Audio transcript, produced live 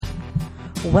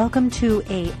Welcome to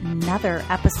another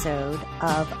episode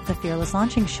of the Fearless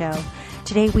Launching Show.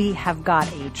 Today we have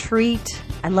got a treat.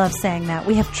 I love saying that.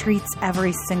 We have treats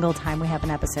every single time we have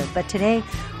an episode. But today,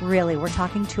 really, we're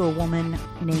talking to a woman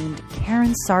named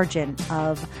Karen Sargeant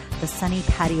of the Sunny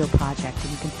Patio Project. And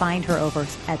you can find her over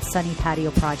at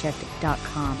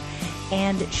sunnypatioproject.com.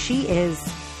 And she is,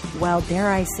 well, dare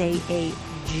I say, a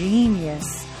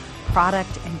genius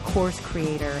product and course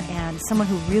creator and someone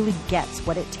who really gets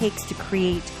what it takes to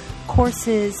create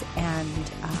courses and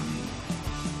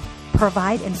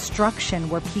provide instruction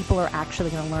where people are actually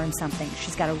going to learn something.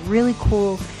 She's got a really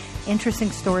cool,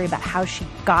 interesting story about how she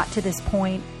got to this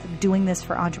point doing this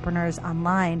for entrepreneurs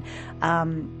online,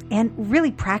 and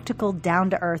really practical, down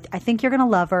to earth. I think you're going to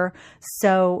love her.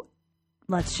 So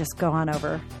let's just go on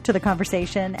over to the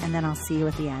conversation and then I'll see you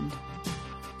at the end.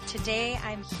 Today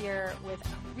I'm here with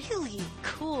a really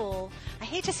cool, I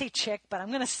hate to say chick, but I'm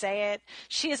going to say it.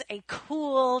 She is a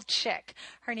cool chick.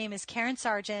 Her name is Karen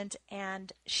Sargeant,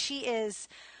 and she has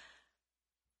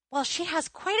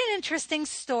quite an interesting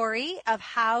story of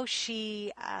how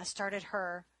she started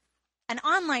an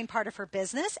online part of her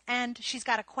business, and she's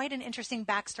got quite an interesting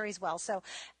backstory as well. So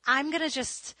I'm going to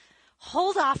just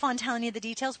hold off on telling you the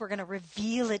details. We're going to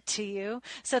reveal it to you.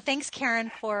 So thanks,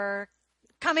 Karen, for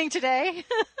coming today.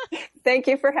 Thank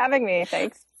you for having me.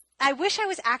 Thanks. I wish I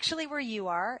was actually where you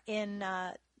are in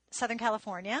Southern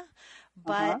California,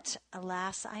 but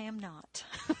alas, I am not.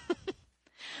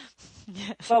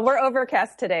 Yes. Well, we're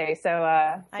overcast today, so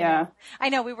yeah. I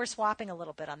know we were swapping a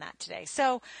little bit on that today.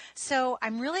 So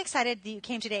I'm really excited that you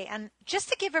came today, and just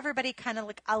to give everybody kind of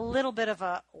like a little bit of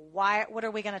a what are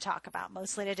we going to talk about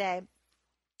mostly today?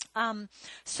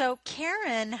 So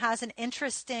Karen has an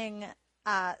interesting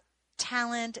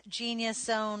talent, genius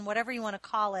zone, whatever you want to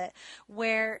call it,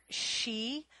 where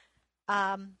she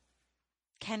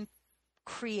can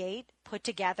put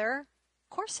together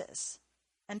courses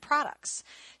and products.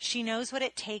 She knows what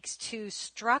it takes to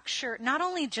structure, not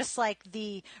only just like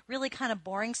the really kind of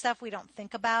boring stuff we don't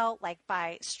think about, like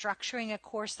by structuring a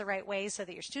course the right way so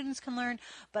that your students can learn,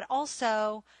 but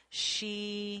also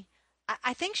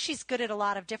I think she's good at a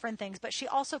lot of different things, but she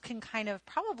also can kind of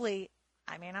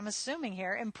I'm assuming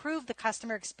here, improve the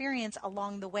customer experience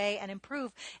along the way and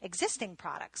improve existing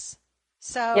products.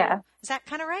 So yeah. Is that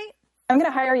kind of right? I'm going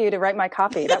to hire you to write my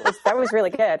copy. That was really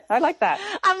good. I like that.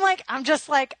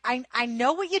 I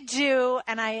know what you do.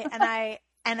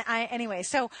 Anyway,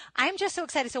 so I'm just so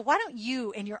excited. So why don't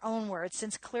you, in your own words,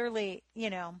 since clearly,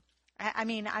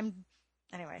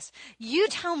 anyways, you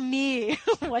tell me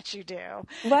what you do.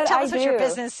 Tell us what your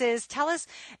business is. Tell us,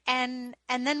 and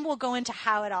then we'll go into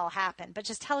how it all happened. But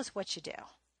just tell us what you do.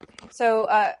 So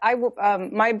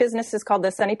my business is called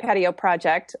the Sunny Patio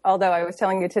Project, although I was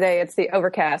telling you today it's the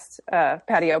Overcast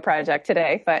Patio Project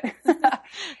today. But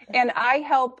and I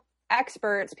help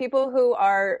experts, people who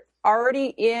are already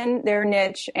in their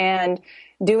niche and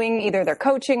doing either their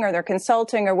coaching or their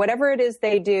consulting or whatever it is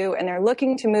they do, and they're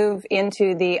looking to move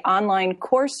into the online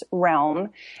course realm,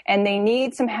 and they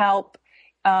need some help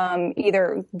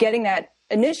either getting that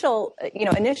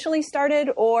initially started,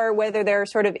 or whether they're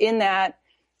sort of in that,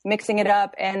 mixing it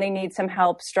up, and they need some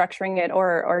help structuring it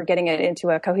or getting it into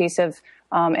a cohesive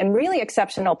and really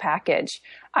exceptional package.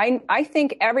 I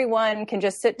think everyone can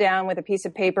just sit down with a piece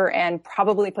of paper and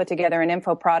probably put together an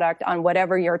info product on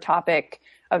whatever your topic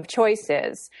of choice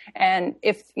is. And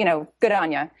if, good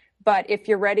on you. But if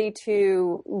you're ready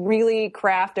to really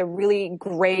craft a really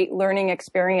great learning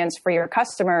experience for your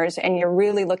customers and you're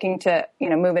really looking to,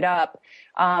 move it up,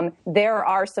 there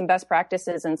are some best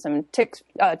practices and some tips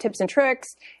and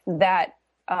tricks that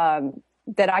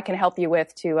I can help you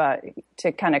with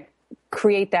to kind of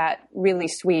create that really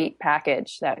sweet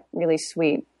package, that really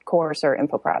sweet course or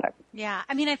info product. Yeah.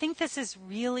 I think this is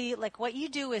really what you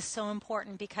do is so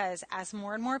important, because as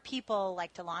more and more people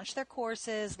like to launch their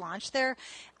courses,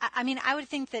 I would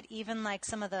think that even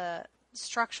some of the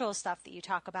structural stuff that you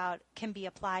talk about can be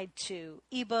applied to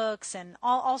ebooks and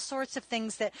all sorts of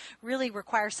things that really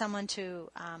require someone to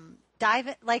dive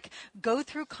in, go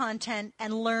through content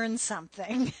and learn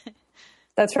something.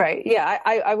 That's right. Yeah,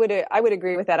 I would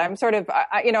agree with that. I'm sort of,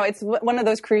 it's one of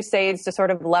those crusades to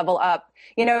sort of level up.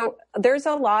 There's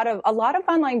a lot of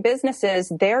online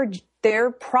businesses,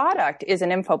 their product is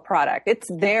an info product. It's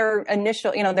their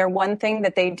initial, their one thing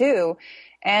that they do.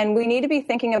 And we need to be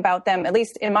thinking about them, at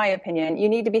least in my opinion, you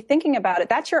need to be thinking about it.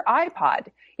 That's your iPod.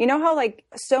 You know how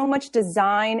so much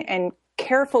design and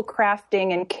careful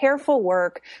crafting and careful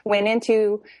work went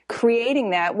into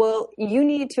creating that? Well, you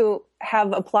need to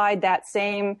have applied that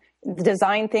same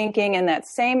design thinking and that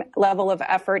same level of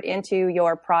effort into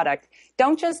your product.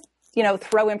 Don't just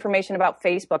throw information about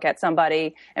Facebook at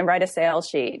somebody and write a sales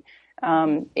sheet.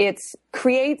 It's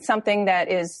create something that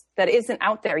isn't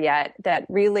out there yet, that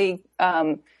really,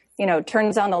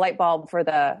 turns on the light bulb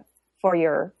for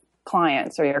your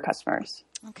clients or your customers.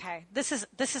 Okay. This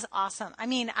is awesome. I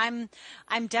mean, I'm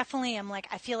like,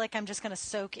 I feel like I'm just going to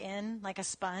soak in like a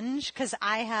sponge, because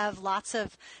I have lots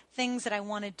of things that I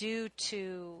want to do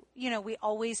to, we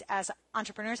always, as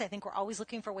entrepreneurs, I think we're always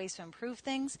looking for ways to improve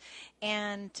things.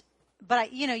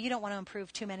 But you don't want to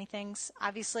improve too many things,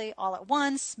 obviously, all at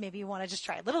once. Maybe you want to just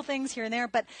try little things here and there.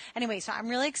 But anyway, so I'm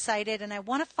really excited, and I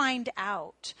want to find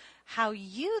out how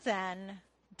you then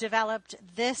developed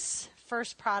this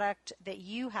first product that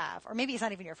you have, or maybe it's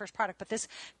not even your first product, but this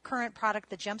current product,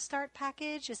 the Jumpstart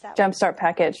package. Is that Jumpstart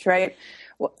package, right?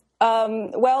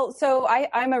 So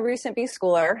I'm a recent B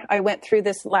schooler. I went through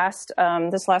this last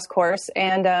course,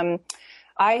 and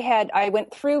I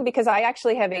went through because I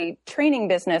actually have a training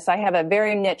business. I have a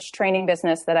very niche training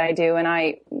business that I do, and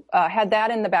I had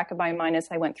that in the back of my mind as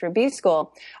I went through B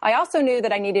school. I also knew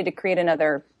that I needed to create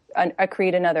another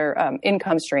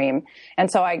income stream, and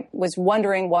so I was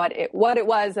wondering what it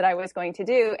was that I was going to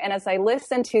do. And as I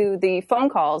listened to the phone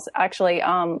calls, actually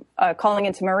calling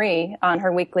into Marie on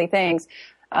her weekly things,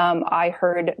 I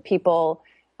heard people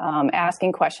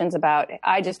asking questions about,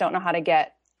 I just don't know how to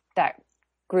get that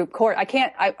group course.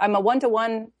 I'm a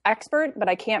one-to-one expert, but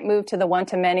I can't move to the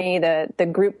one-to-many, the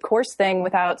group course thing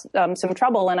without some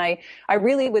trouble. And I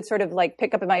really would sort of like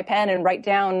pick up my pen and write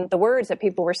down the words that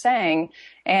people were saying,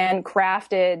 and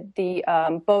crafted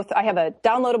both. I have a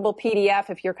downloadable PDF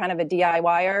if you're kind of a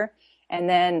DIYer. And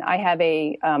then I have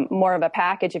a more of a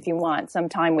package if you want some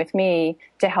time with me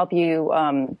to help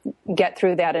you get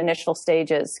through that initial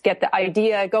stages, get the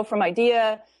idea, go from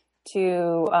idea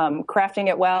to crafting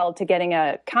it well, to getting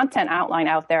a content outline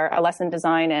out there, a lesson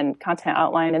design and content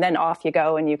outline, and then off you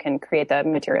go and you can create the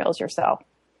materials yourself.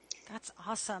 That's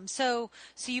awesome. So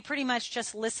you pretty much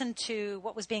just listened to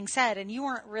what was being said, and you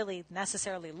weren't really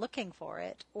necessarily looking for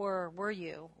it, or were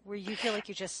you? Were you feel like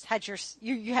you just had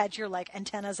you had your like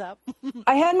antennas up?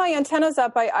 I had my antennas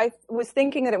up. I was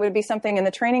thinking that it would be something in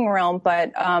the training realm,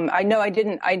 but I know I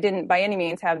didn't by any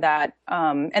means have that.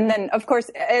 And then, of course,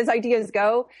 as ideas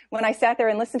go, when I sat there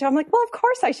and listened to it, I'm like, well, of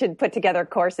course I should put together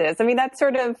courses. I mean, that's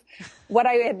sort of what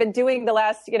I had been doing the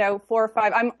last, 4 or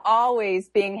 5. I'm always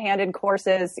being handed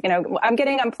courses. I'm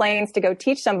getting on planes to go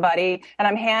teach somebody, and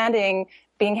I'm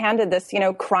being handed this,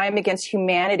 crime against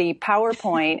humanity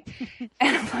PowerPoint.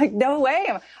 And I'm like, no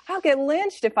way. I'll get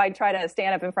lynched if I try to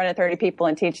stand up in front of 30 people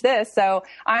and teach this. So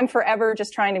I'm forever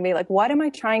just trying to be like, what am I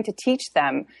trying to teach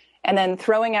them? And then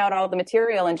throwing out all the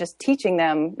material and just teaching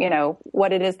them,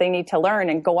 what it is they need to learn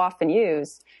and go off and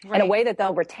use in a way that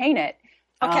they'll retain it.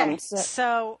 Okay,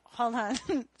 so hold on.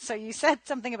 So you said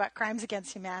something about crimes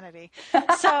against humanity.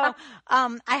 So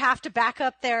I have to back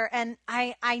up there, and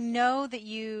I know that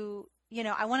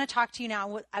I want to talk to you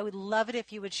now. I would love it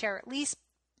if you would share at least,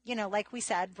 like we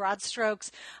said, broad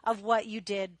strokes of what you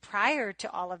did prior to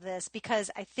all of this,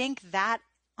 because I think that,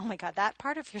 oh my God, that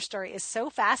part of your story is so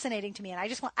fascinating to me, and I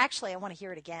want to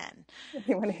hear it again.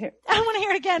 You want to hear? I want to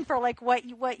hear it again for like what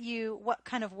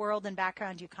kind of world and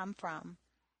background you come from.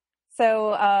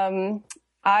 So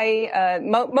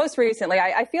most recently,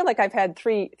 I feel like I've had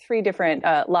three different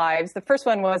lives. The first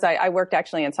one was I worked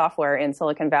actually in software in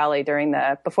Silicon Valley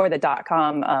before the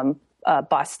 .com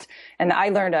bust, and I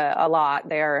learned a lot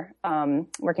there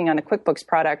working on a QuickBooks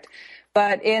product.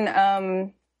 But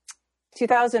in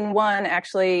 2001,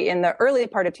 actually, in the early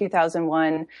part of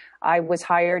 2001, I was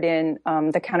hired in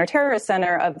the counterterrorist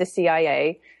center of the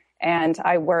CIA. And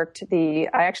I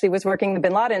actually was working the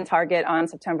Bin Laden target on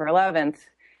September 11th,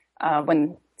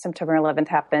 when September 11th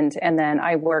happened. And then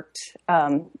I worked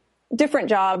different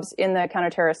jobs in the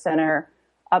counterterrorist center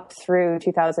up through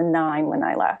 2009 when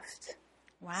I left.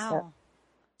 Wow.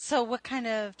 So what kind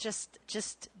of, just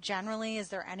generally, is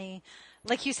there any,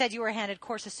 like you said, you were handed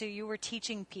courses, so you were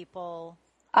teaching people?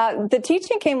 The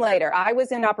teaching came later. I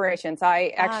was in operations.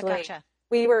 Gotcha.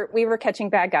 We were catching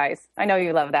bad guys. I know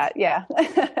you love that. Yeah.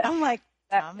 I'm like,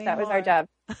 that was our job.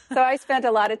 So I spent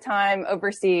a lot of time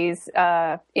overseas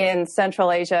in Central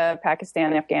Asia,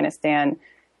 Pakistan, Afghanistan,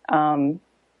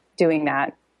 doing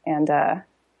that. And I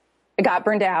got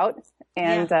burned out.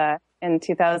 And in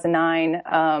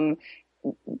 2009,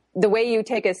 the way you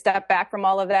take a step back from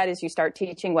all of that is you start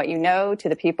teaching what you know to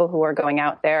the people who are going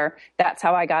out there. That's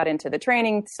how I got into the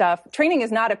training stuff. Training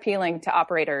is not appealing to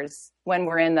operators when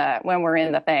we're in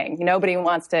the thing. Nobody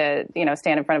wants to,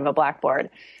 stand in front of a blackboard.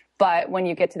 But when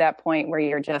you get to that point where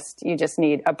you just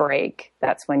need a break,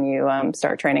 that's when you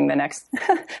start training the next,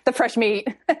 the fresh meat.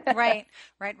 Right.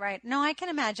 No, I can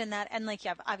imagine that. And like,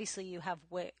 yeah, obviously you have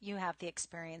the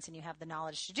experience and you have the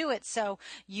knowledge to do it. So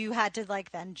you had to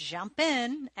like then jump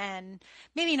in and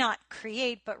maybe not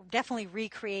create, but definitely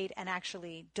recreate and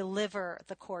actually deliver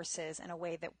the courses in a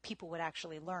way that people would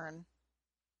actually learn.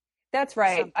 That's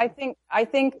right. Something. I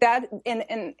think that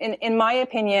in my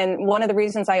opinion, one of the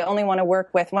reasons I only want to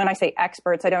work with, when I say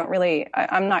experts,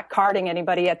 I'm not carding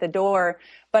anybody at the door,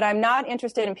 but I'm not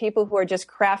interested in people who are just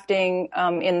crafting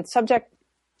in subjects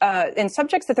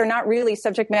that they're not really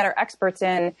subject matter experts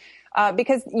in,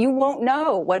 because you won't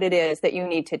know what it is that you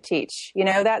need to teach. You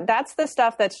know, that's the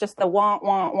stuff that's just the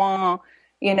wah.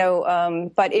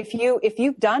 But if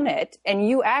you've done it and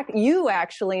you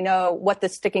actually know what the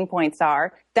sticking points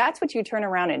are, that's what you turn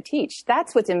around and teach.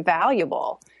 That's what's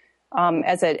invaluable,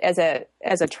 as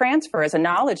a transfer, as a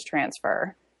knowledge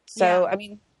transfer. So, yeah. I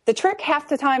mean, half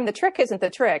the time, the trick isn't the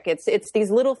trick. It's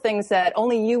these little things that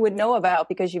only you would know about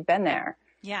because you've been there.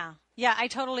 Yeah. Yeah, I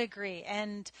totally agree.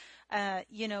 And,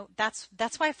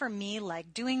 that's why for me,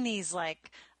 like doing these,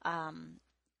 like,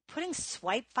 putting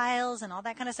swipe files and all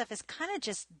that kind of stuff is kind of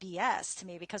just BS to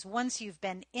me, because once you've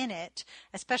been in it,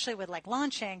 especially with like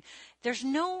launching, there's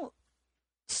no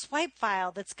swipe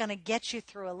file that's going to get you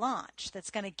through a launch, that's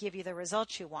going to give you the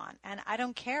results you want. And I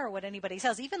don't care what anybody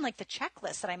says, even like the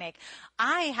checklist that I make,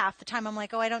 half the time I'm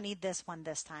like, oh, I don't need this one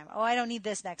this time. Oh, I don't need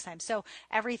this next time. So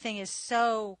everything is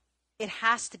it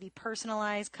has to be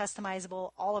personalized,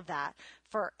 customizable, all of that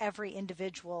for every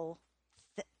individual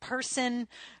person,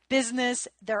 business,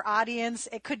 their audience.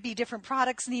 It could be different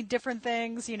products need different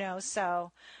things,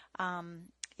 so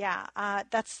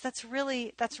that's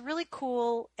really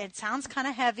cool. It sounds kind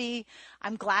of heavy.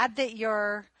 I'm glad that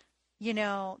you're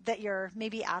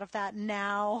maybe out of that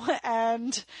now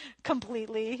and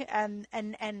completely,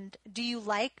 and do you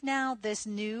like now this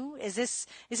new, is this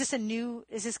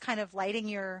kind of lighting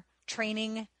your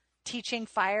training teaching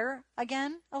fire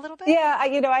again a little bit? Yeah,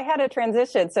 I had a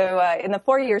transition. So in the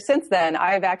 4 years since then,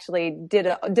 I've actually did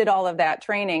all of that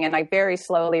training, and I very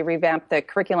slowly revamped the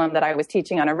curriculum that I was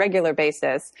teaching on a regular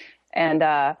basis. And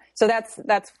so that's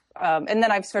and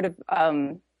then I've sort of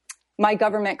my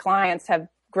government clients have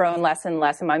grown less and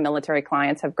less, and my military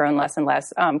clients have grown less and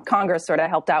less. Congress sort of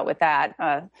helped out with that.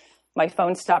 My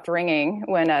phone stopped ringing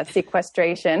when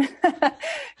sequestration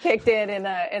kicked in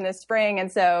the spring,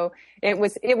 and so it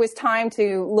was time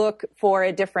to look for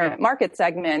a different market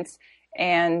segment.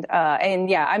 And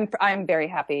yeah, I'm very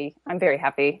happy. I'm very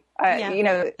happy.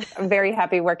 I'm very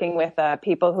happy working with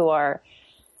people who are.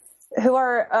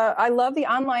 I love the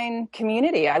online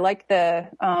community. I like the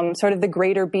sort of the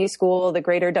greater B school, the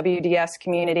greater WDS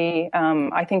community.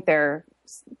 I think they're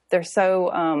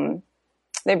so.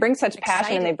 They bring such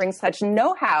passion and they bring such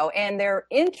know-how, and they're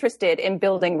interested in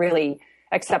building really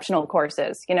exceptional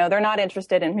courses. They're not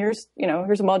interested in here's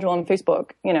a module on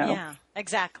Facebook, Yeah,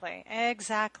 exactly.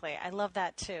 I love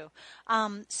that too.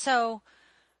 So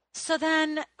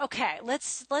then, okay,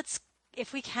 let's,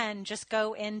 if we can just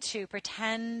go into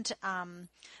pretend,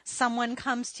 someone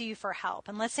comes to you for help,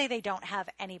 and let's say they don't have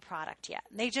any product yet.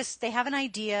 They have an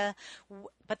idea,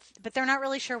 but they're not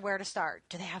really sure where to start.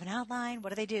 Do they have an outline? What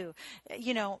do they do?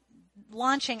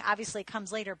 Launching obviously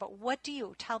comes later, but what do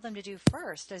you tell them to do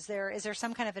first? Is there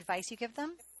some kind of advice you give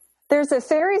them? There's a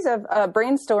series of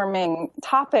brainstorming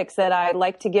topics that I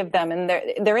like to give them, and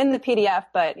they're in the PDF,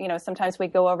 but sometimes we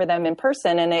go over them in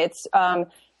person, and it's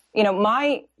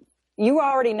you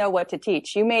already know what to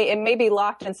teach. It may be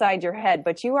locked inside your head,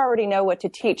 but you already know what to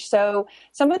teach. So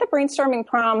some of the brainstorming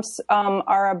prompts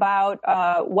are about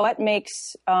what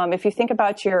makes, if you think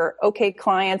about your okay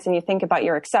clients and you think about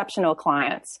your exceptional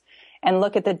clients and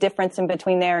look at the difference in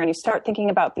between there, and you start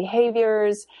thinking about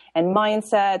behaviors and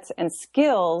mindsets and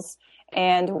skills.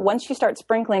 And once you start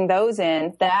sprinkling those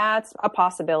in, that's a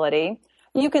possibility.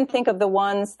 You can think of the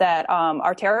ones that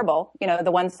are terrible,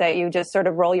 the ones that you just sort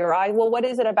of roll your eye. Well, what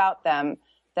is it about them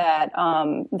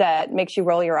that makes you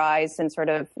roll your eyes and sort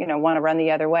of, want to run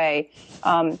the other way?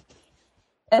 And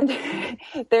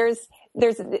there's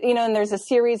a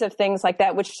series of things like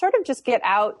that, which sort of just get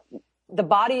out the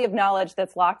body of knowledge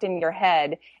that's locked in your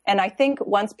head. And I think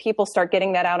once people start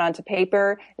getting that out onto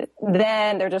paper,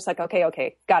 then they're just like,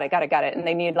 okay, got it. And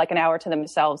they need like an hour to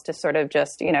themselves to sort of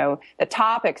just, the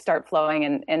topics start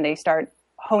flowing and they start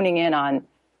honing in on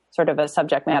sort of a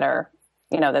subject matter,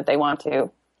 that they want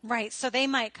to. Right. So they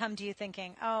might come to you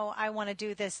thinking, oh, I want to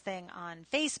do this thing on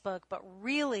Facebook, but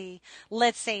really,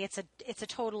 let's say it's a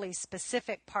totally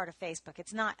specific part of Facebook.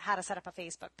 It's not how to set up a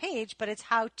Facebook page, but it's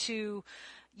how to,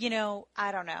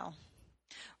 I don't know,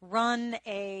 run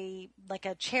like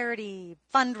a charity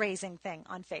fundraising thing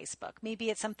on Facebook. Maybe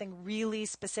it's something really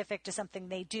specific to something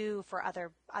they do for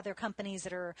other companies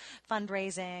that are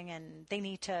fundraising, and they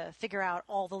need to figure out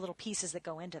all the little pieces that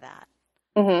go into that.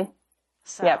 Mm-hmm.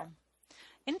 So yep.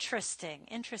 Interesting.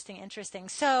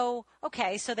 So,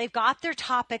 okay, so they've got their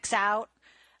topics out.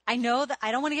 I know that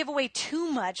I don't want to give away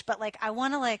too much, but like I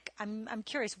want to I'm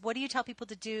curious, what do you tell people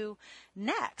to do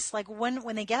next? Like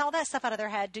when they get all that stuff out of their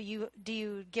head, do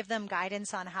you give them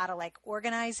guidance on how to like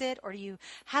organize it, or do you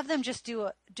have them just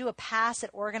do a pass at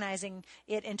organizing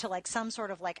it into like some sort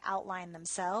of like outline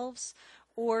themselves,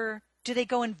 or do they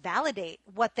go and validate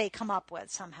what they come up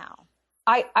with somehow?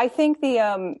 I think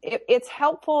it's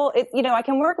helpful. I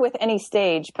can work with any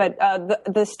stage, but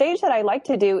the stage that I like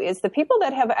to do is the people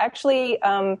that have actually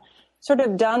sort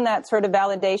of done that sort of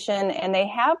validation, and they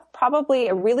have probably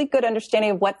a really good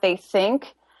understanding of what they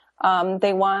think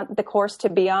they want the course to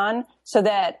be on, so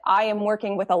that I am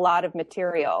working with a lot of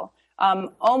material.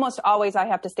 Almost always I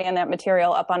have to stand that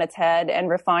material up on its head and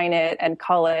refine it and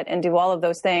cull it and do all of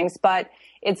those things, but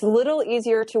it's a little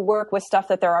easier to work with stuff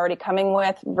that they're already coming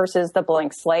with versus the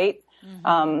blank slate.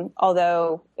 Mm-hmm.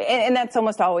 Although, and that's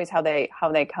almost always how they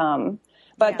come.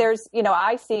 But there's,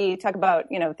 talk about,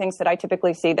 things that I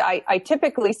typically see. I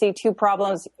typically see two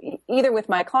problems, either with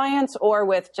my clients or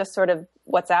with just sort of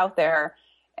what's out there.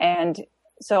 And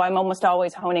so I'm almost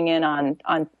always honing in on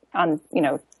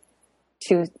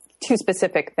two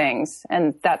specific things.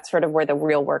 And that's sort of where the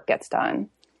real work gets done.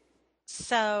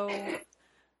 So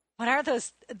what are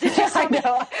those? I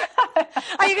know.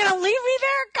 Are you going to leave me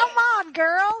there? Come on,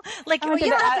 girl. Like,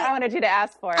 I wanted you to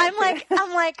ask for it. I'm like,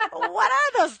 what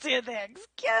are those two things?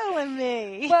 Killing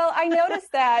me. Well, I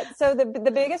noticed that. So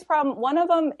the biggest problem, one of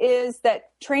them is that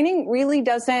training really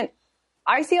doesn't,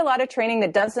 I see a lot of training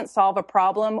that doesn't solve a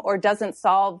problem or doesn't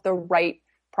solve the right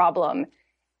problem.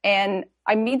 And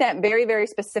I mean that very, very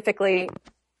specifically,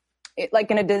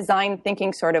 like in a design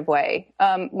thinking sort of way.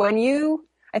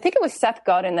 I think it was Seth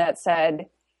Godin that said,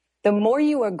 the more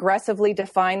you aggressively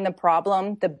define the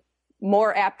problem, the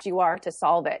more apt you are to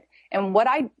solve it. And what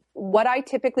I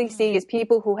typically see is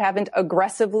people who haven't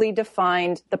aggressively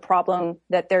defined the problem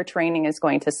that their training is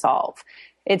going to solve.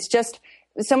 It's just,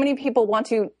 so many people want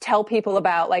to tell people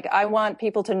about, like, I want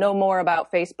people to know more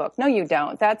about Facebook. No, you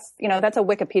don't. That's a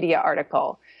Wikipedia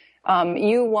article.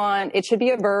 It should be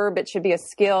a verb. It should be a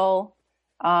skill.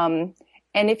 And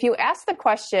if you ask the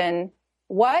question,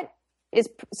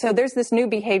 so there's this new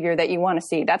behavior that you want to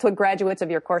see. That's what graduates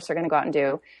of your course are going to go out and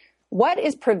do. What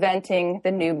is preventing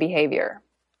the new behavior?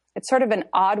 It's sort of an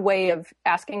odd way of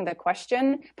asking the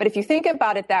question, but if you think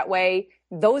about it that way,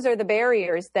 those are the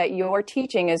barriers that your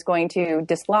teaching is going to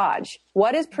dislodge.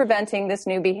 What is preventing this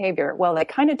new behavior? Well, they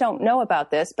kind of don't know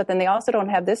about this, but then they also don't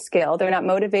have this skill. They're not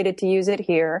motivated to use it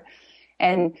here.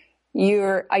 And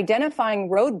you're identifying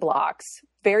roadblocks,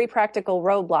 very practical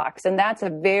roadblocks. And that's a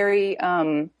very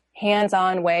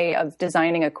hands-on way of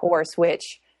designing a course,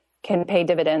 which can pay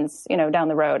dividends, down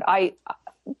the road. I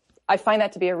find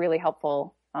that to be a really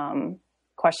helpful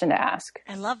question to ask.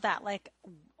 I love that. Like,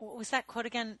 what was that quote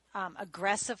again?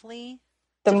 Aggressively.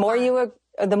 The more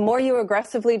you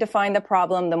aggressively define the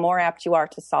problem, the more apt you are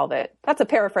to solve it. That's a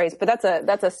paraphrase, but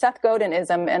that's a Seth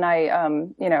Godin-ism,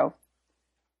 and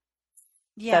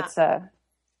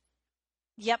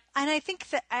Yep. And I think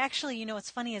that actually,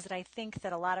 what's funny is that I think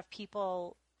that a lot of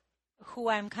people who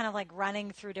I'm kind of like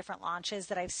running through different launches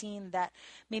that I've seen that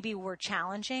maybe were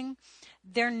challenging,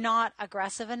 they're not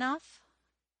aggressive enough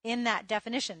in that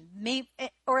definition,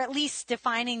 or at least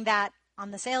defining that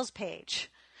on the sales page.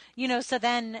 So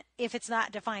then if it's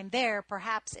not defined there,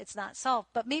 perhaps it's not solved,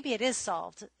 but maybe it is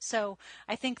solved. So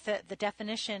I think that the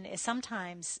definition is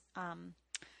sometimes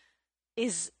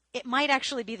it might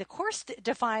actually be the course that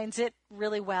defines it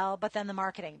really well, but then the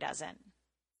marketing doesn't.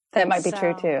 That might be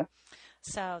true too.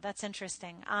 So that's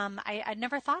interesting. I'd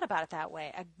never thought about it that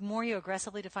way. The more you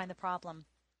aggressively define the problem.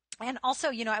 And also,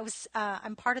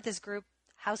 I'm part of this group,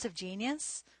 House of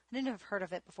Genius. I didn't have heard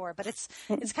of it before, but it's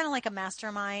kind of like a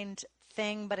mastermind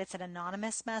thing, but it's an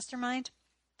anonymous mastermind.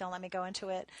 Don't let me go into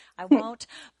it. I won't.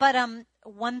 But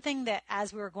one thing that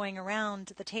as we were going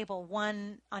around the table,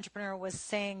 one entrepreneur was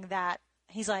saying that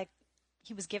he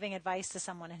was giving advice to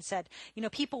someone and said,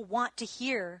 people want to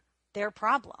hear their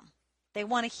problem. They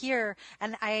want to hear,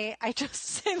 and I just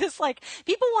say this, like,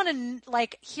 people want to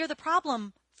hear the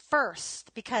problem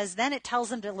first, because then it tells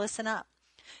them to listen up.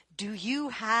 Do you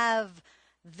have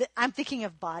I'm thinking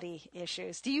of body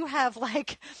issues. Do you have a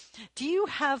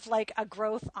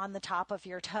growth on the top of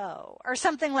your toe or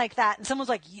something like that? And someone's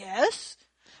like, yes.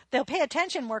 they'll pay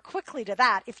attention more quickly to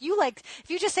that. If you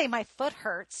just say my foot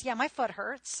hurts, yeah, my foot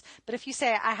hurts. But if you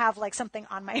say I have like something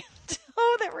on my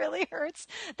toe that really hurts,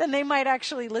 then they might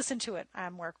actually listen to it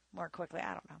more quickly.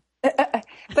 I don't know.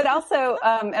 But also,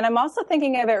 and I'm also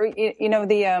thinking of it,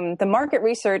 the market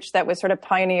research that was sort of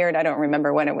pioneered. I don't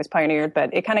remember when it was pioneered,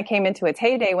 but it kind of came into its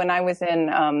heyday when I was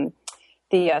in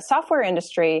the software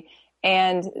industry.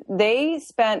 And they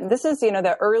spent, this is,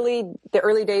 the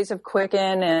early days of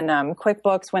Quicken and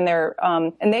QuickBooks when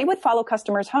and they would follow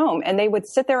customers home and they would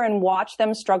sit there and watch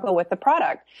them struggle with the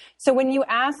product. So when you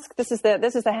ask, this is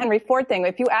the Henry Ford thing.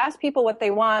 If you ask people what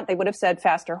they want, they would have said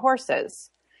faster horses.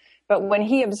 But when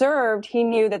he observed, he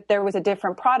knew that there was a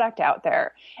different product out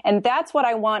there. And that's what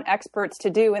I want experts to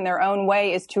do in their own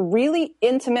way, is to really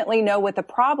intimately know what the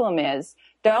problem is.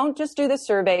 Don't just do the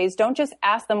surveys. Don't just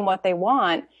ask them what they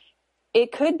want.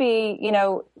 It could be,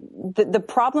 the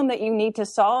problem that you need to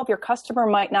solve. Your customer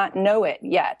might not know it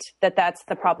yet, that's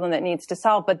the problem that needs to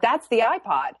solve. But that's the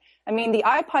iPod. I mean, the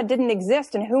iPod didn't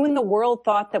exist, and who in the world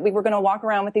thought that we were going to walk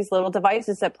around with these little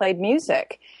devices that played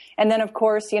music? And then, of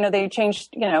course, they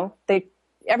changed,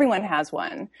 everyone has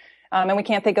one. And we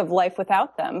can't think of life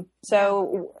without them.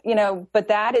 So, but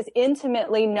that is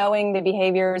intimately knowing the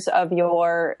behaviors of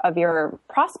your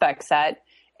prospect set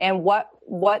and what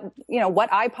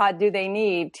iPod do they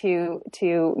need to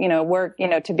work,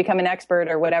 to become an expert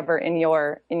or whatever in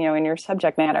your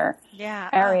subject matter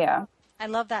area. I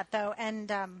love that though.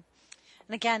 And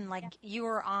again, like you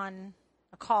were on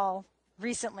a call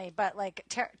recently, but like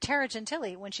Tara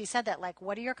Gentili, when she said that, like,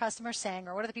 what are your customers saying,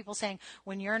 or what are the people saying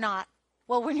when you're not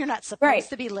supposed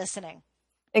to be listening?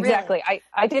 Exactly. Really?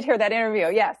 I did hear that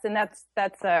interview. Yes. And that's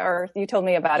or you told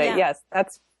me about it. Yes.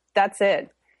 That's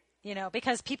it.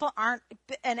 Because people aren't,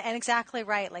 and exactly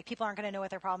right. Like people aren't going to know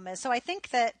what their problem is. So I think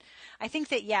that,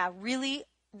 yeah, really,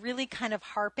 really kind of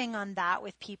harping on that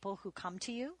with people who come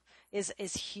to you is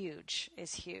huge.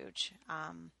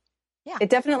 Yeah.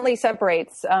 It definitely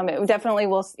separates. It definitely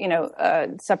will,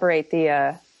 separate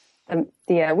the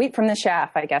wheat from the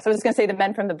chaff, I guess. I was going to say the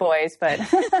men from the boys, but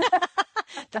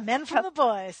the men from the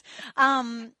boys.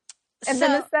 And then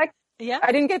the second. Yeah.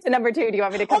 I didn't get to number 2. Do you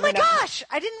want me to cover Oh my gosh.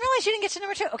 I didn't realize you didn't get to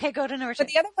number 2. Okay, go to number 2. But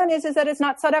the other one is that it's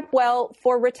not set up well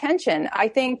for retention. I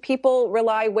think people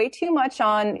rely way too much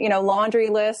on, laundry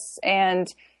lists,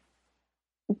 and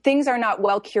things are not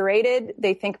well curated.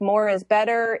 They think more is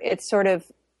better. It's sort of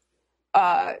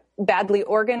badly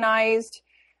organized.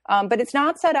 But it's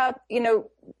not set up,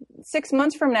 6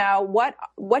 months from now,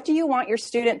 what do you want your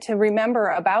student to remember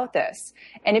about this?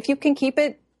 And if you can keep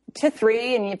it to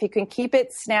 3, and if you can keep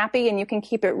it snappy and you can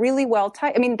keep it really well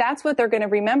tight, that's what they're going to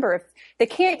remember. If they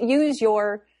can't use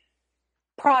your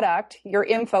product, your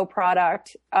info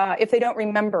product, if they don't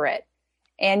remember it.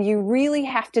 And you really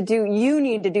you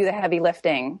need to do the heavy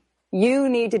lifting. You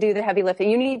need to do the heavy lifting.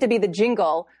 You need to be the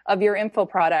jingle of your info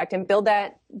product and build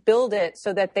it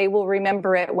so that they will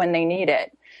remember it when they need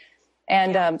it.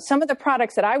 And some of the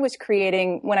products that I was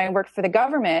creating when I worked for the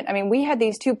government, we had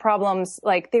these 2 problems,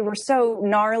 like they were so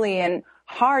gnarly and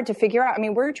hard to figure out.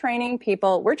 We're training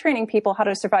people how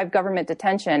to survive government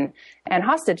detention and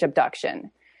hostage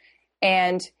abduction.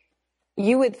 And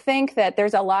you would think that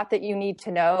there's a lot that you need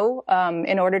to know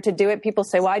in order to do it. People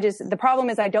say, well, the problem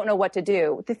is I don't know what to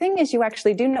do. The thing is, you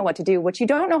actually do know what to do. What you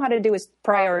don't know how to do is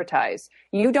prioritize.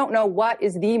 You don't know what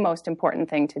is the most important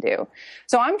thing to do.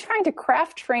 So I'm trying to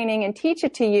craft training and teach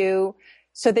it to you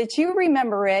so that you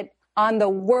remember it on the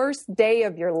worst day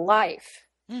of your life.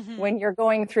 Mm-hmm. When you're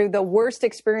going through the worst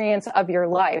experience of your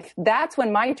life. That's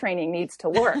when my training needs to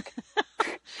work.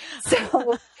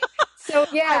 So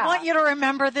yeah. I want you to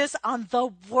remember this on the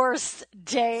worst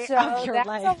day of your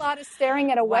life. That's a lot of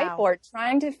staring at a whiteboard,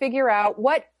 trying to figure out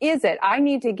what is it. I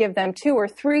need to give them 2 or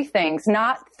 3 things,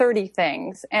 not 30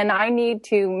 things. And I need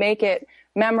to make it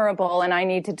memorable, and I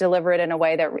need to deliver it in a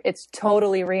way that it's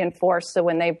totally reinforced. So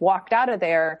when they've walked out of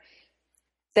there,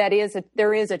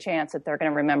 there is a chance that they're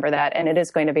going to remember that, and it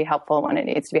is going to be helpful when it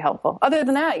needs to be helpful. Other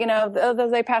than that,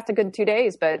 they passed a good 2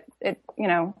 days, but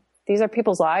these are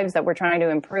people's lives that we're trying to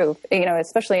improve.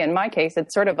 Especially in my case,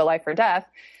 it's sort of a life or death.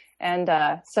 And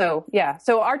so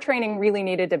our training really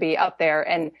needed to be up there.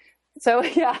 And so,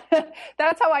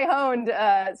 that's how I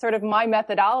honed sort of my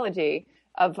methodology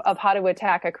of how to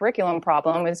attack a curriculum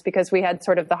problem, is because we had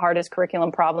sort of the hardest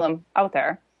curriculum problem out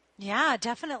there. Yeah,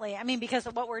 definitely. Because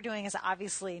what we're doing is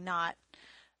obviously not,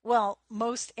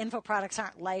 most info products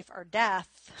aren't life or death,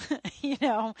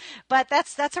 but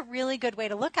that's a really good way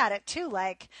to look at it too.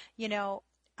 Like,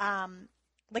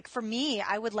 like for me,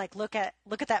 I would look at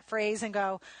that phrase and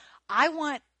go, I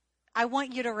want I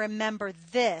want you to remember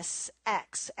this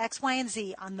X, Y, and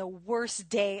Z on the worst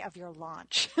day of your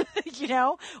launch.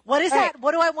 What is that?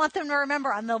 What do I want them to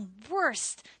remember on the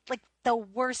worst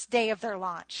day of their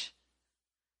launch?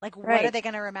 Like, what are they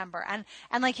going to remember? And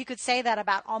like, you could say that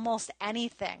about almost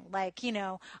anything. Like,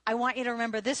 I want you to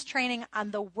remember this training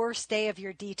on the worst day of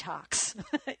your detox.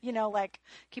 Like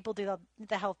people do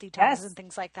the health detox and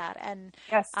things like that. And,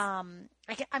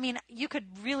 I mean, you could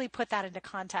really put that into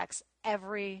context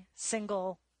every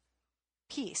single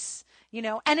piece,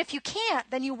 and if you can't,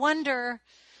 then you wonder,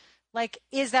 like,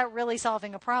 is that really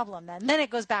solving a problem? Then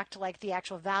it goes back to like the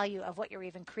actual value of what you're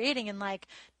even creating. And like,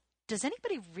 does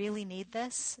anybody really need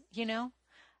this?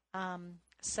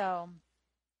 So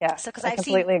because I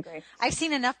completely agree. I've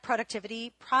seen enough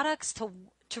productivity products to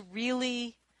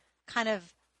really kind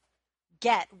of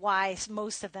get why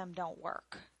most of them don't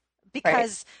work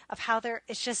because of how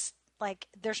it's just like,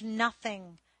 there's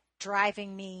nothing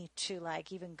driving me to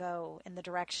like even go in the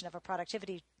direction of a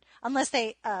productivity unless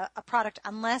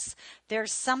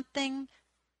there's some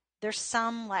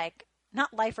like,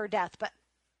 not life or death, but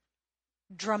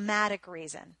dramatic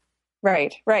reason.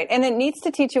 Right. And it needs to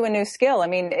teach you a new skill. I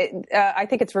mean, I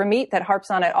think it's Ramit that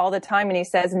harps on it all the time. And he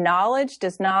says, knowledge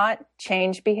does not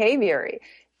change behavior.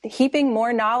 Heaping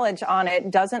more knowledge on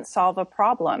it doesn't solve a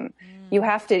problem. You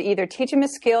have to either teach them a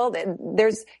skill.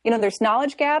 There's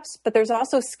knowledge gaps, but there's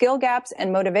also skill gaps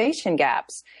and motivation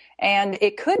gaps. And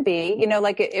it could be,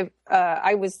 like if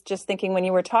I was just thinking when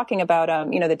you were talking about,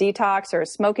 the detox or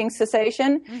smoking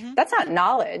cessation, that's not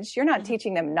knowledge. You're not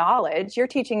teaching them knowledge. You're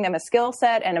teaching them a skill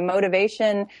set and a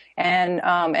motivation and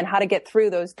how to get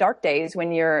through those dark days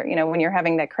when you're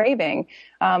having that craving.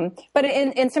 But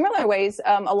in similar ways,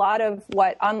 a lot of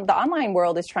what the online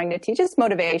world is trying to teach is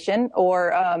motivation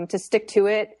or to stick to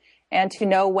it. And to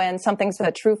know when something's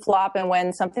a true flop and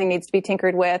when something needs to be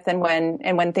tinkered with and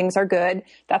when things are good.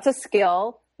 That's a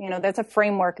skill. That's a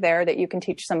framework there that you can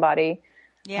teach somebody.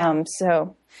 Yeah.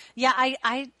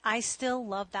 I still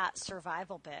love that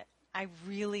survival bit. I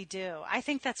really do. I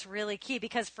think that's really key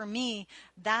because for me,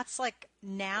 that's like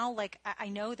now, like I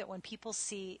know that when people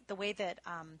see the way that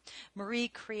Marie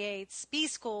creates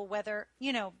B-School, whether,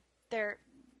 they're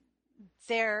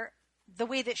the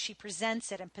way that she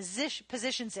presents it and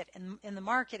positions it in the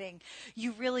marketing,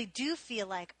 you really do feel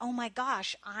like, oh my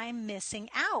gosh, I'm missing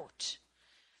out.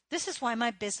 This is why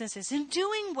my business isn't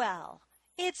doing well.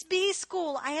 It's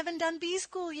B-School. I haven't done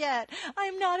B-School yet.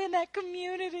 I'm not in that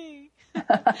community.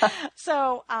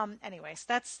 So, anyways,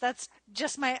 that's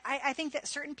just I think that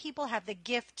certain people have the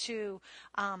gift to,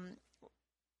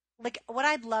 like what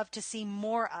I'd love to see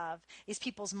more of is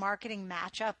people's marketing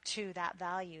match up to that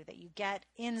value that you get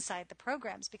inside the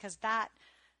programs because that,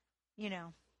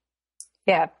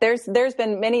 Yeah, there's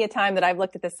been many a time that I've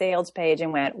looked at the sales page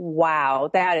and went,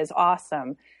 wow, that is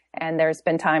awesome. And there's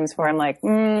been times where I'm like,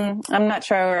 I'm not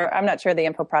sure the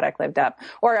info product lived up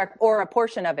or a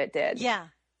portion of it did. Yeah.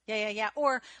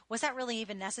 Or was that really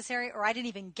even necessary? Or I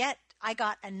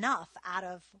got enough out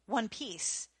of one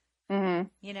piece. And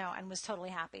was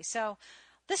totally happy. So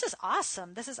this is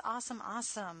awesome. This is awesome.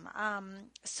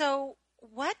 So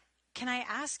what can I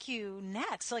ask you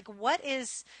next? Like, what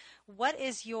is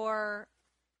your,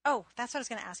 that's what I was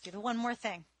going to ask you. The one more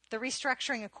thing, the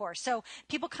restructuring a course. So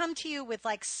people come to you with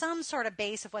like some sort of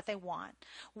base of what they want.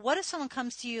 What if someone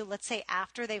comes to you, let's say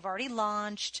after they've already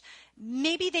launched,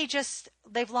 maybe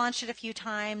they've launched it a few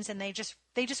times and they just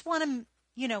want to,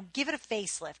 give it a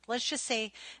facelift. Let's just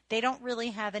say they don't really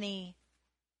have any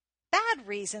bad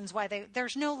reasons why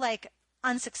there's no like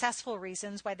unsuccessful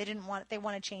reasons why they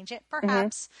want to change it,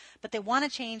 perhaps, but they want to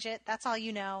change it. That's all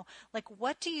Like,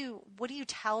 what do you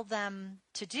tell them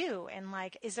to do? And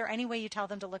like, is there any way you tell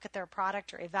them to look at their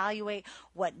product or evaluate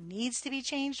what needs to be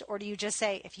changed? Or do you just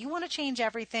say, if you want to change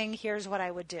everything, here's what I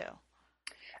would do?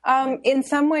 In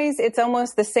some ways, it's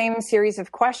almost the same series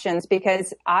of questions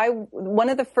because one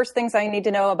of the first things I need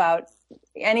to know about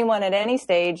anyone at any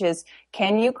stage is,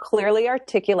 can you clearly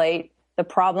articulate the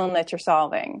problem that you're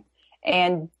solving?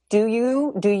 And do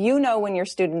you know when your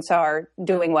students are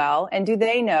doing well? And do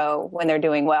they know when they're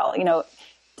doing well?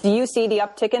 Do you see the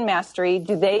uptick in mastery?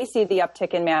 Do they see the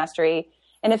uptick in mastery?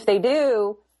 And if they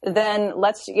do, then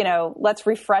let's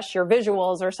refresh your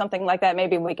visuals or something like that.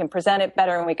 Maybe we can present it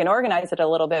better and we can organize it a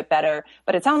little bit better,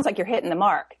 but it sounds like you're hitting the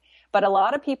mark. But a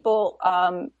lot of people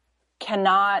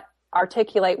cannot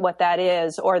articulate what that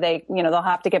is, or they'll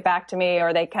have to get back to me,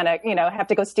 or they kind of, have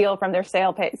to go steal from their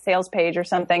sales page or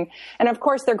something. And of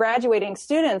course, they're graduating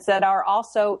students that are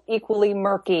also equally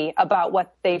murky about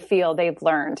what they feel they've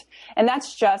learned. And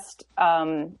that's just,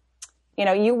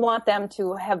 you want them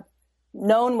to have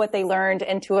known what they learned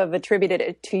and to have attributed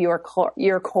it to your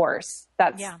course.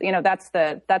 That's, that's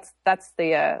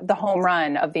the home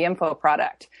run of the info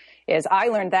product is I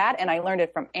learned that and I learned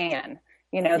it from Anne,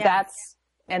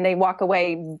 and they walk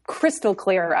away crystal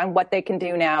clear on what they can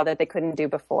do now that they couldn't do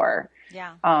before.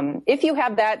 Yeah. If you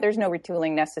have that, there's no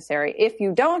retooling necessary. If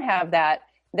you don't have that,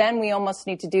 then we almost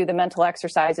need to do the mental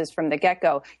exercises from the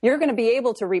get-go. You're going to be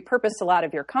able to repurpose a lot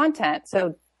of your content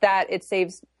so that it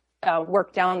saves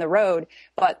work down the road.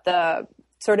 But the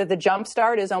sort of the jump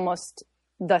start is almost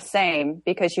the same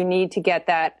because you need to get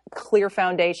that clear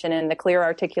foundation and the clear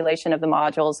articulation of the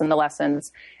modules and the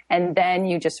lessons. And then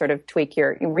you just sort of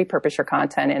repurpose your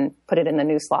content and put it in the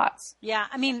new slots. Yeah.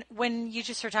 I mean, when you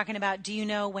just were talking about, do you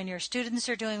know when your students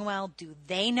are doing well? Do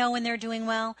they know when they're doing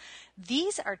well?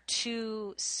 These are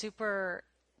two super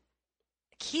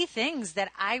key things that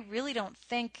I really don't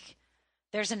think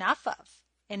there's enough of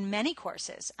in many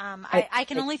courses. I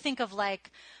can only think of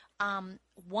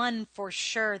one for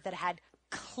sure that had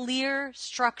clear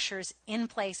structures in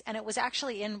place, and it was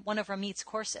actually in one of Ramit's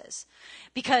courses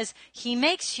because he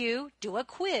makes you do a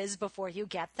quiz before you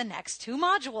get the next two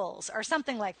modules or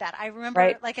something like that. I remember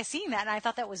I seeing that and I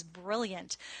thought that was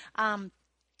brilliant. And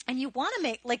you want to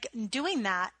make doing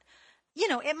that,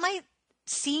 it might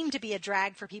seem to be a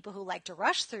drag for people who like to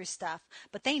rush through stuff,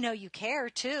 but they know you care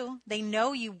too. They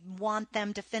know you want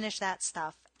them to finish that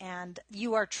stuff and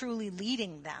you are truly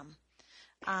leading them.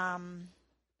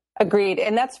 Agreed.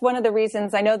 And that's one of the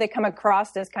reasons I know they come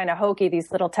across as kind of hokey,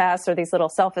 these little tests or these little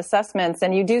self-assessments.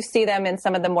 And you do see them in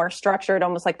some of the more structured,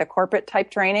 almost like the corporate type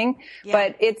training. Yeah.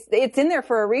 But it's in there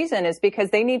for a reason is because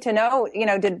they need to know,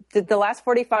 did the last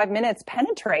 45 minutes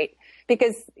penetrate?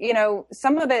 Because,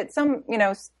 some of it,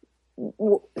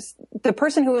 the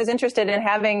person who is interested in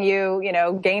having you,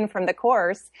 gain from the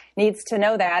course needs to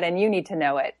know that and you need to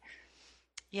know it.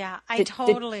 Yeah, I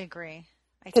totally agree.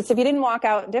 Because if you didn't walk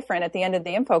out different at the end of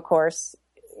the info course,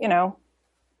 you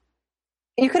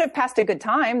could have passed a good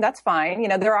time. That's fine.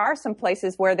 There are some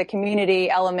places where the community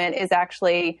element is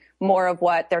actually more of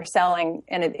what they're selling.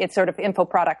 And it's sort of info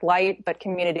product light, but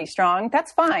community strong.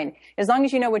 That's fine. As long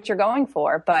as you know what you're going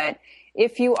for. But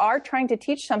if you are trying to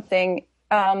teach something,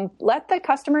 let the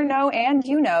customer know and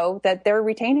that they're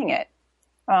retaining it.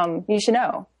 You should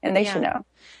know, and they should know.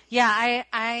 Yeah,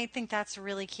 I think that's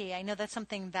really key. I know that's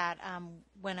something that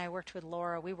when I worked with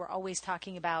Laura, we were always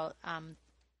talking about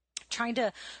trying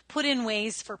to put in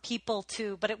ways for people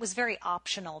to, but it was very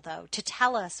optional though, to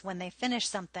tell us when they finish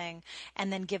something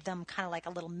and then give them kind of like a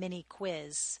little mini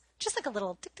quiz, just like a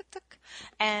little tick, tick, tick.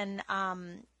 And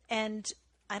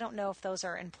I don't know if those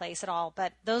are in place at all,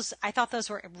 but I thought those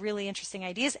were really interesting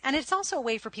ideas. And it's also a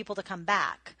way for people to come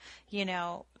back,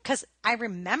 because I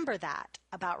remember that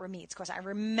about Ramit's course. I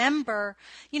remember,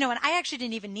 and I actually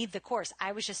didn't even need the course.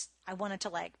 I wanted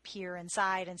to peer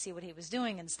inside and see what he was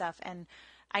doing and stuff. And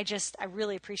I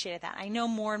really appreciated that. I know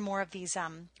more and more of these, I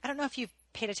don't know if you've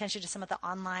paid attention to some of the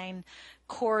online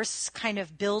course kind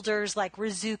of builders like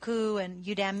Rizuku and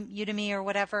Udemy or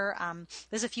whatever.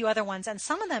 There's a few other ones, and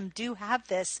some of them do have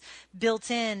this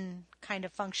built-in kind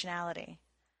of functionality.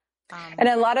 And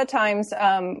a lot of times,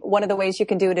 one of the ways you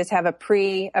can do it is have a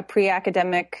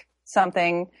pre-academic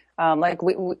something.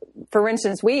 For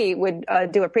instance, we would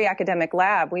do a pre-academic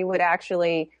lab. We would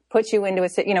actually put you into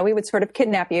we would sort of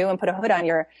kidnap you and put a hood on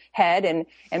your head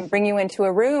and bring you into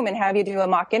a room and have you do a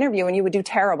mock interview, and you would do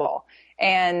terrible.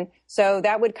 And so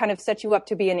that would kind of set you up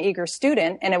to be an eager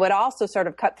student. And it would also sort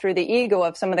of cut through the ego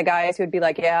of some of the guys who would be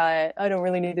like, yeah, I don't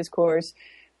really need this course.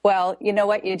 Well, you know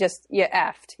what? You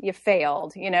effed, you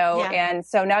failed, Yeah. And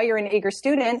so now you're an eager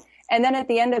student. And then at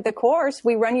the end of the course,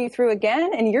 we run you through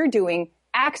again and you're doing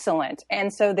excellent.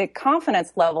 And so the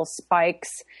confidence level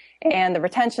spikes and the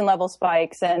retention level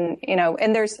spikes. And,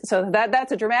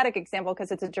 that's a dramatic example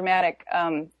because it's a dramatic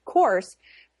course.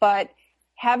 But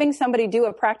having somebody do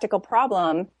a practical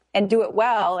problem and do it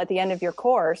well at the end of your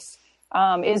course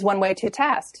is one way to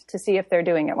test to see if they're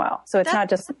doing it well. So it's not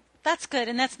just... That's good.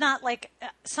 And that's not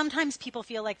sometimes people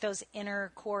feel like those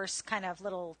inner course kind of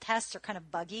little tests are kind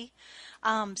of buggy.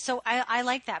 So I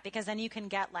like that because then you can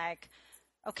get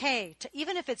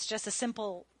even if it's just a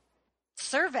simple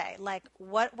survey,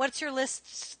 what's your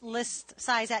list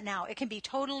size at now? It can be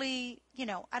totally,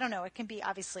 I don't know. It can be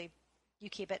obviously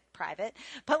you keep it private,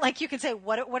 but you can say,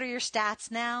 what are your stats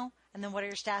now? And then what are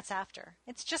your stats after?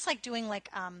 It's just like doing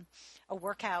a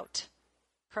workout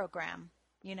program,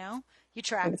 You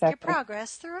track your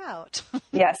progress throughout.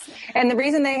 Yes. And the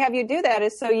reason they have you do that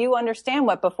is so you understand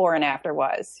what before and after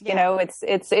was. Yeah.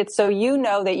 It's so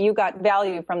that you got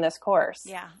value from this course.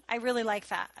 Yeah. I really like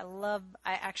that. I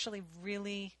actually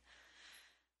really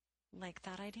like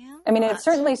that idea. I mean, it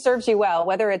certainly serves you well,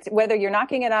 whether you're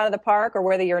knocking it out of the park or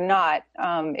whether you're not.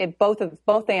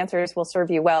 Both answers will serve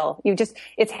you well.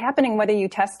 It's happening whether you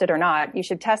test it or not. You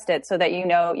should test it so that you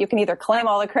know you can either claim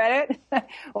all the credit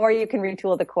or you can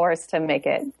retool the course to make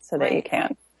it so that you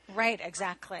can. Right,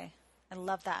 exactly. I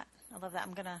love that.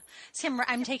 I'm gonna see.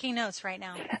 I'm taking notes right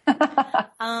now.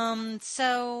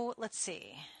 So let's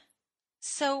see.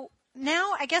 So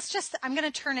now I guess I'm going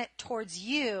to turn it towards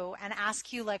you and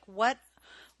ask you, like, what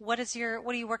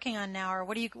are you working on now, or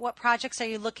what projects are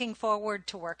you looking forward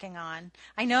to working on?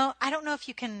 I don't know if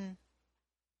you can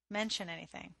mention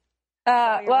anything.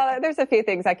 Well, there's a few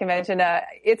things I can mention.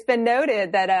 It's been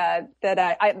noted that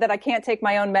I can't take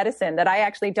my own medicine, that I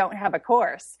actually don't have a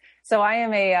course. So I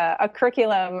am a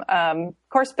curriculum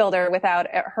course builder without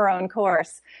her own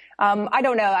course. I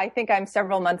don't know. I think I'm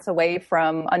several months away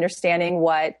from understanding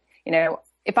what,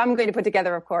 if I'm going to put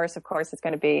together a course, of course, it's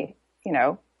going to be,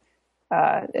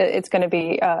 it's going to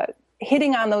be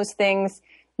hitting on those things.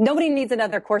 Nobody needs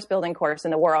another course building course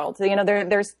in the world.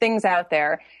 There's things out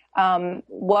there.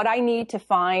 What I need to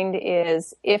find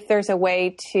is if there's a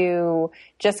way to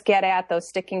just get at those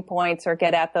sticking points or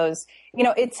get at those,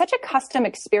 it's such a custom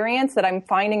experience that I'm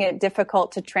finding it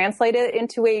difficult to translate it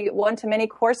into a one-to-many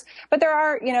course. But there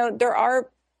are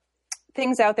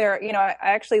things out there. I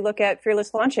actually look at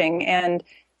Fearless Launching and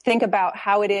think about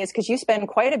how it is, because you spend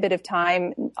quite a bit of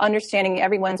time understanding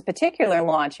everyone's particular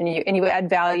launch, and you add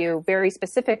value very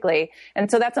specifically.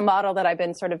 And so that's a model that I've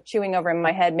been sort of chewing over in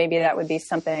my head. Maybe that would be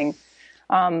something.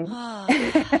 No,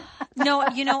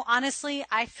 honestly,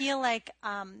 I feel like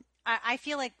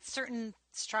certain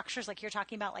structures, like you're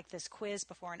talking about, like this quiz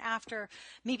before and after,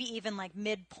 maybe even like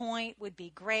midpoint would be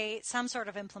great. Some sort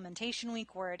of implementation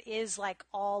week where it is like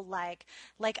all like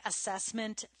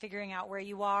assessment, figuring out where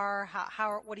you are,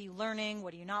 what are you learning,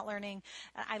 what are you not learning.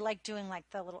 I like doing like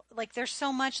the little, like there's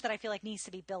so much that I feel like needs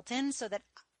to be built in, so that,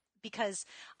 because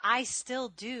I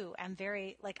still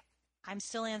I'm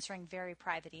still answering very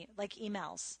private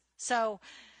emails.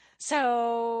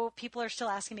 So people are still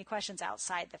asking me questions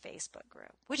outside the Facebook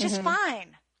group, which is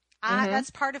fine.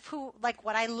 That's part of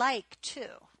what I like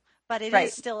too, but it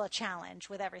is still a challenge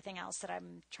with everything else that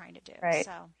I'm trying to do. Right.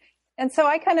 So. And so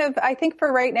I think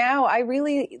for right now, I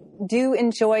really do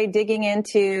enjoy digging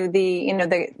into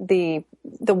the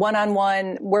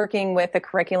one-on-one working with the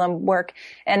curriculum work.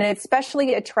 And it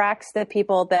especially attracts the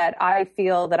people that I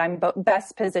feel that I'm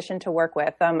best positioned to work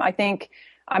with. I think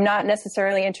I'm not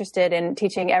necessarily interested in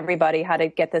teaching everybody how to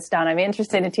get this done. I'm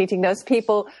interested in teaching those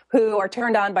people who are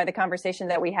turned on by the conversation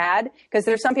that we had, because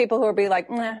there's some people who will be like,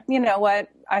 you know what,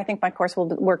 I think my course will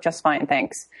work just fine,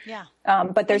 thanks. Yeah.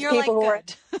 But there's people who are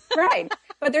right.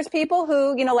 But there's people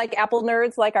who, like Apple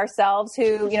nerds like ourselves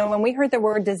who, when we heard the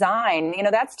word design,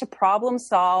 that's to problem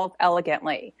solve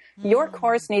elegantly. Your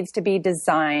course needs to be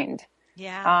designed.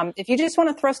 Yeah. If you just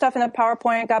want to throw stuff in a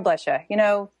PowerPoint, God bless you.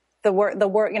 The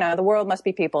world must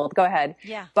be people. Go ahead.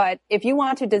 Yeah. But if you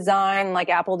want to design like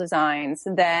Apple designs,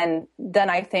 then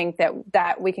I think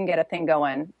that we can get a thing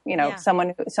going.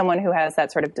 Someone who has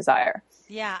that sort of desire.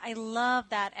 Yeah, I love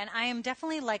that, and I am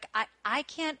definitely I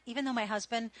can't, even though my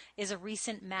husband is a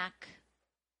recent Mac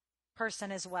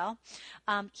person as well.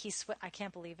 I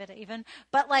can't believe it even,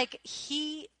 but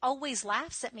he always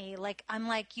laughs at me. I'm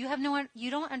like, you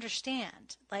don't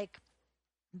understand.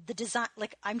 The design,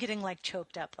 I'm getting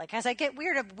choked up. As I get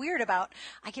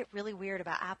I get really weird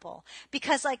about Apple,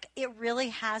 because it really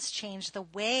has changed the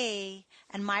way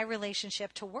and my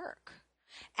relationship to work.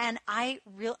 And I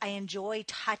enjoy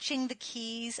touching the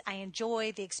keys. I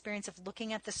enjoy the experience of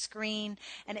looking at the screen,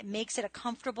 and it makes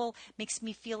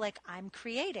me feel like I'm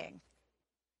creative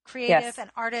Yes. and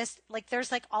artist.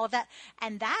 There's all of that.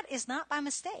 And that is not by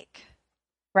mistake.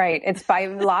 Right. It's by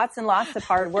lots and lots of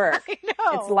hard work. I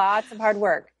know. It's lots of hard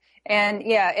work. And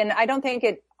and I don't think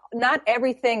not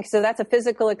everything, so that's a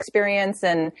physical experience,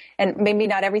 and maybe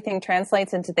not everything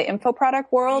translates into the info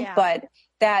product world, but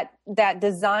that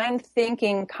design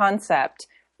thinking concept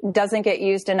doesn't get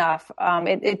used enough.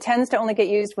 It tends to only get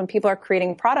used when people are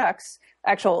creating products,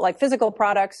 actual physical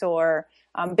products or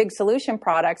big solution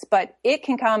products, but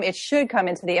it should come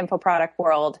into the info product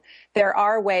world. There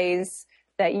are ways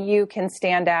that you can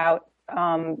stand out.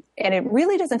 And it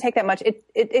really doesn't take that much. It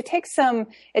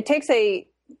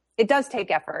does take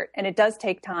effort, and it does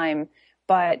take time,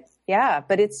 but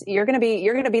you're going to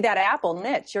be that Apple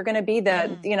niche. You're going to be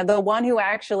the one who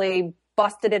actually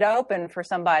busted it open for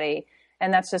somebody.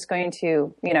 And that's just going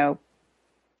to,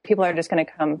 people are just going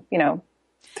to come,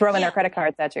 throwing their credit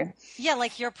cards at you. Yeah,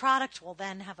 like your product will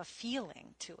then have a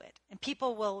feeling to it. And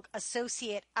people will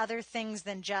associate other things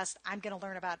than just, I'm going to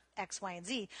learn about X, Y, and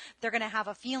Z. They're going to have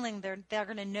a feeling. They're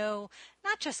going to know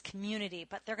not just community,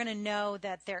 but they're going to know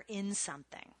that they're in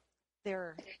something.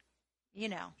 They're,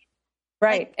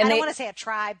 Right. Like, And I don't want to say a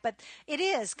tribe, but it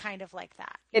is kind of like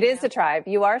that. It is a tribe.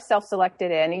 You are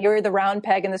self-selected in. You're the round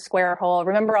peg in the square hole.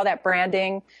 Remember all that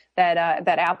branding that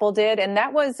Apple did? And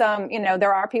that was,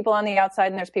 there are people on the outside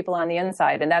and there's people on the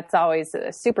inside. And that's always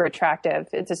super attractive.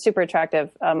 It's a super attractive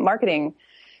marketing.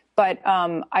 But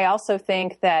I also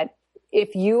think that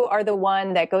if you are the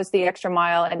one that goes the extra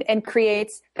mile and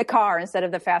creates the car instead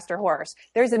of the faster horse,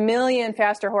 there's a million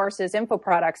faster horses info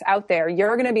products out there.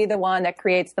 You're going to be the one that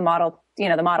creates the Model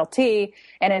T,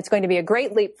 and it's going to be a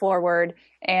great leap forward.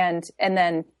 And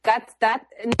then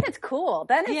it's cool.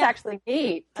 Then it's actually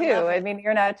neat too. I mean,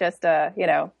 you're not just,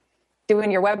 doing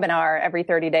your webinar every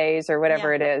 30 days or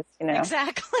whatever it is,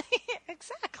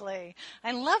 Exactly.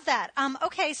 I love that.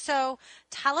 Okay. So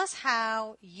tell us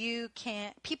how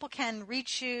people can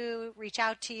reach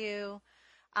out to you.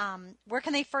 Where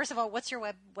can they, first of all, what's your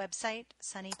website?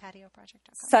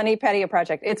 sunnypatioproject.com. Sunny Patio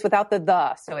Project. It's without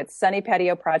the, so it's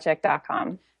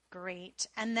sunnypatioproject.com. Great.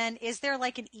 And then is there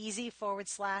like an easy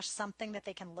 / something that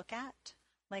they can look at?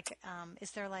 Like,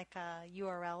 is there like a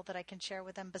URL that I can share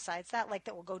with them besides that, like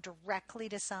that will go directly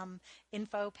to some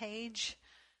info page?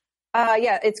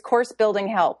 It's course building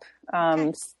help.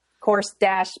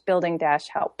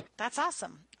 Course-building-help. That's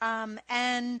awesome.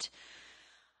 And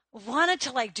wanted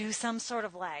to like do some sort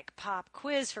of like pop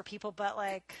quiz for people, but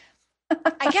like,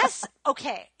 I guess,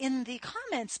 okay, in the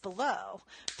comments below,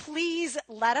 please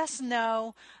let us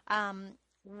know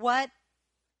what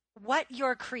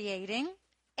you're creating.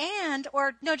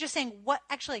 Just saying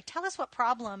tell us what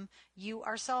problem you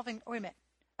are solving. Wait a minute.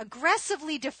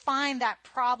 Aggressively define that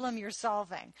problem you're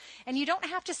solving. And you don't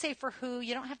have to say for who,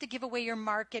 you don't have to give away your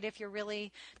market if you're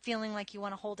really feeling like you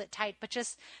want to hold it tight, but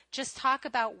just talk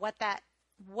about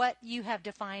what you have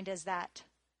defined as that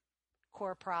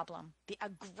core problem, the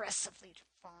aggressively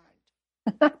defined.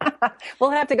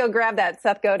 We'll have to go grab that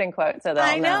Seth Godin quote so that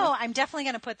I know. I'm definitely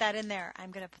going to put that in there.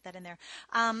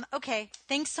 Okay.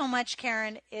 Thanks so much,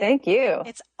 Karen. Thank you.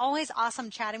 It's always awesome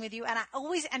chatting with you. And I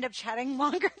always end up chatting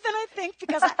longer than I think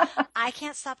because I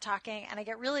can't stop talking and I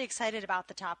get really excited about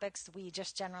the topics we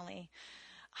just generally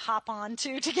hop on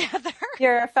to together.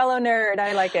 You're a fellow nerd.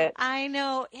 I like it. I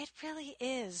know. It really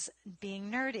is being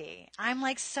nerdy. I'm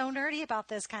like so nerdy about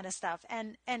this kind of stuff.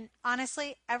 And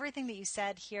honestly, everything that you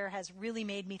said here has really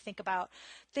made me think about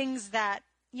things that,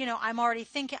 I'm already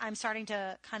thinking. I'm starting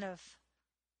to kind of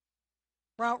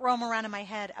roam around in my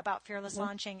head about Fearless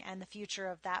Launching and the future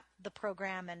of the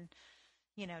program and,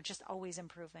 just always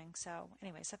improving. So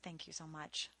anyway, so thank you so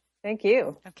much. Thank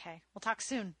you. Okay. We'll talk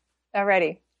soon.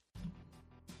 Alrighty.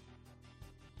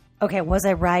 Okay, was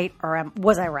I right or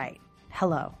was I right?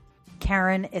 Hello.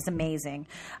 Karen is amazing.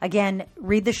 Again,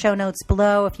 read the show notes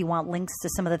below if you want links to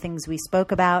some of the things we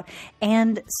spoke about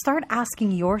and start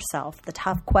asking yourself the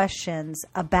tough questions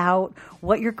about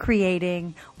what you're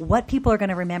creating, what people are going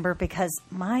to remember, because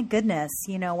my goodness,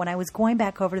 when I was going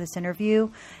back over this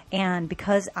interview and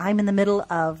because I'm in the middle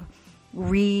of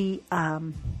giving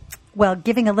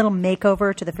a little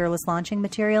makeover to the Fearless Launching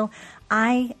material,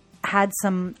 I had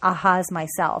some ahas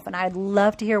myself, and I'd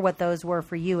love to hear what those were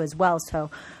for you as well. So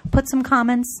put some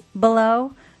comments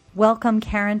below. Welcome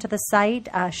Karen to the site.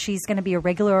 She's going to be a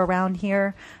regular around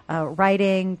here,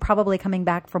 writing, probably coming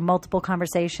back for multiple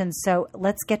conversations. So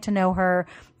let's get to know her,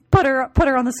 put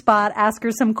her on the spot, ask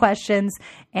her some questions,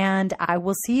 and I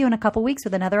will see you in a couple weeks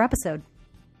with another episode.